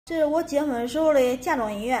这是我结婚的时候的嫁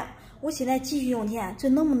妆银元，我现在急需用钱，这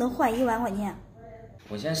能不能换1万块钱？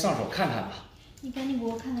我先上手看看吧。你赶紧给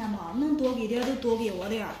我看看吧，能多给点就多给我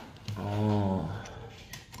点。哦，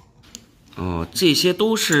这些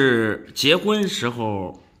都是结婚时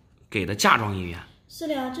候给的嫁妆银元。是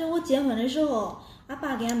的，这是我结婚的时候，俺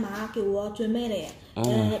爸给俺妈给我准备的，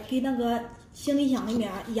给那个行李箱里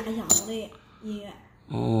面压箱子的银元。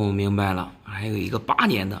哦，明白了，还有一个8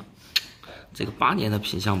年的，这个8年的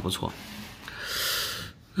品相不错。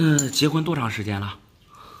结婚多长时间了？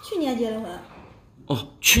去年结的婚。哦，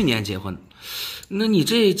去年结婚，那你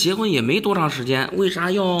这结婚也没多长时间，为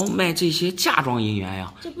啥要卖这些嫁妆银元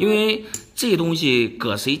呀？因为这东西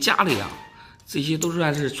搁谁家里呀？这些都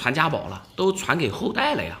算是传家宝了，都传给后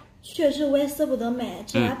代了呀。确实，我也舍不得卖，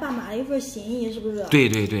这俺爸妈的一份心意，是不是？对。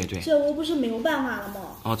这我不是没有办法了吗？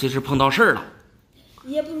哦，这是碰到事儿了。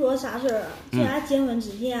也不说啥事儿，这俺结婚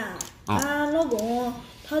之前，俺老公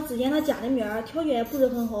他之前他家里面条件也不是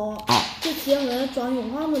很好，这结婚装修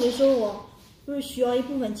房子的时候，不是需要一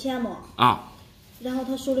部分钱吗？然后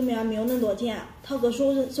他手里面没有那么多钱，他搁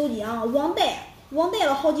手机上网贷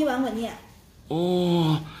了好几万块钱。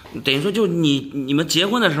哦，等于说就你们结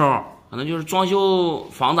婚的时候，可能就是装修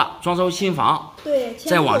房子，装修新房，对，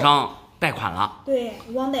在网上贷款了。对，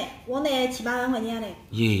网贷7、8万块钱的。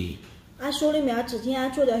耶。俺手里面之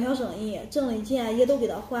前做点小生意，挣的钱也都给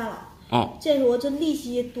他还了。这说这利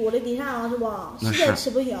息多的给啥了是吧？实在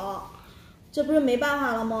吃不消，这不是没办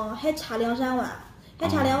法了吗？还差2、3万，还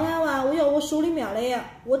差2、3万。我手里面的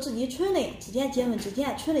我自己存的，之前结婚之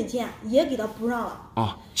前存的钱也给他补上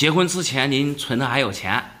了。结婚之前您存的还有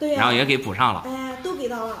钱，对呀，然后也给补上了。都给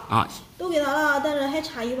他了。都给他了，但是还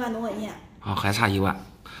差1万多块钱。还差1万。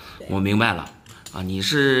我明白了。你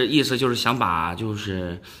是意思就是想把就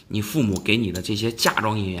是你父母给你的这些嫁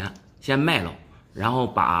妆银元先卖了，然后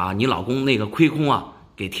把你老公那个亏空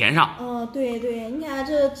给填上。对，你看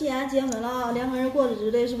这既然结婚了，2个人过日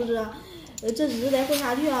子的，是不是？这日子再过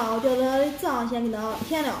下去我叫他的账先给他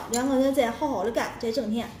填了，2个人再好好的干，再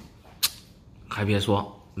挣钱。还别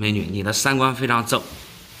说，美女，你的三观非常正。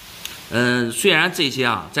虽然这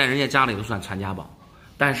些在人家家里都算传家宝，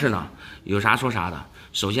但是呢，有啥说啥的。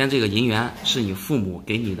首先，这个银元是你父母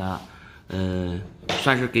给你的，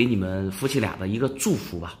算是给你们夫妻俩的一个祝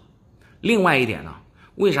福吧。另外一点呢，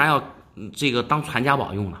为啥要这个当传家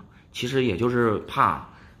宝用呢？其实也就是怕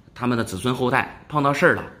他们的子孙后代碰到事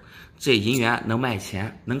儿了，这银元能卖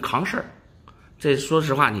钱，能扛事儿。这说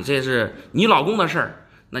实话，你这是你老公的事儿，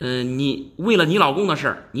你为了你老公的事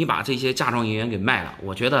儿，你把这些嫁妆银元给卖了，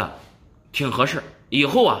我觉得挺合适。以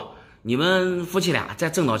后你们夫妻俩再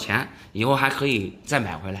挣到钱，以后还可以再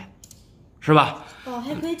买回来，是吧？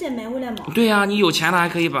还可以再买回来吗？对呀，你有钱了还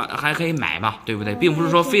可以买嘛，对不对？并不是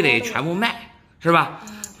说非得全部卖，是吧？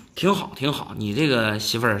挺好，你这个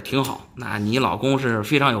媳妇儿挺好，那你老公是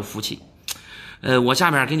非常有福气。我下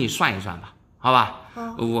面给你算一算吧，好吧？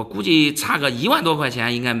我估计差个1万多块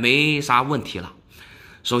钱应该没啥问题了。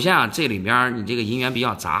首先这里边你这个银元比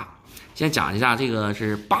较杂，先讲一下，这个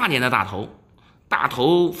是8年的大头。大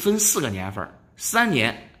头分4个年份，3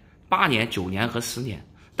年、8年、9年和10年。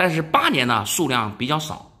但是8年呢数量比较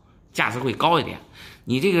少，价值会高一点。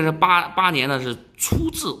你这个是八年呢是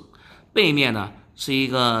粗字，背面呢是一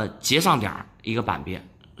个结上点一个板边，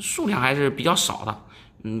数量还是比较少的。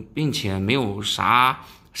并且没有啥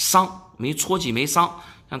伤，没戳记没伤。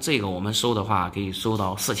像这个我们收的话，可以收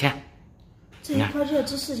到4000。这一块这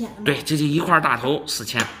值4000吗？对，这一块大头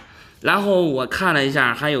4000。然后我看了一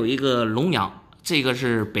下，还有一个龙阳。这个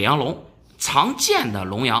是北洋龙，常见的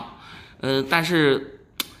龙阳，但是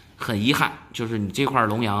很遗憾，就是你这块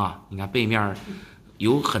龙阳你看背面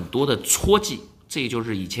有很多的戳记，这就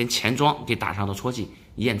是以前钱庄给打上的戳记，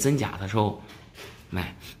验真假的时候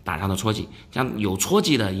打上的戳记。像有戳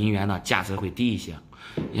记的银元呢，价值会低一些。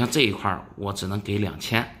你像这一块，我只能给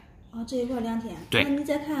2000。这一块2000。对，那你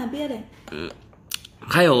再看看别的。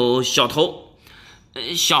还有小头。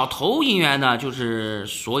小头银元呢，就是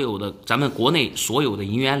所有的咱们国内所有的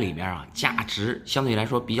银元里面价值相对来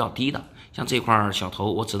说比较低的。像这块小头，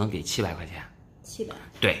我只能给700块钱。700。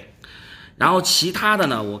对。然后其他的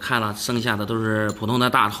呢，我看了，剩下的都是普通的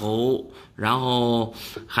大头，然后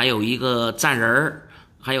还有一个站人儿，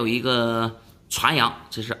还有一个传阳，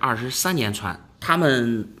这是23年传，他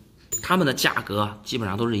们的价格基本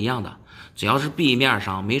上都是一样的，只要是壁面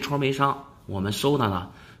上没戳没伤，我们收的呢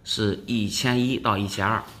是1100到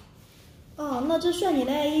1200。那这算起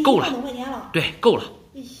来够了，1万多块钱了。对，够了。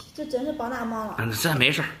这真是帮大忙了。这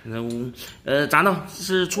没事儿。咋弄？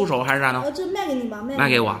是出手还是咋弄？这卖给你吧，卖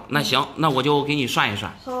给我。那行，那我就给你算一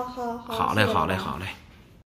算。好。好嘞。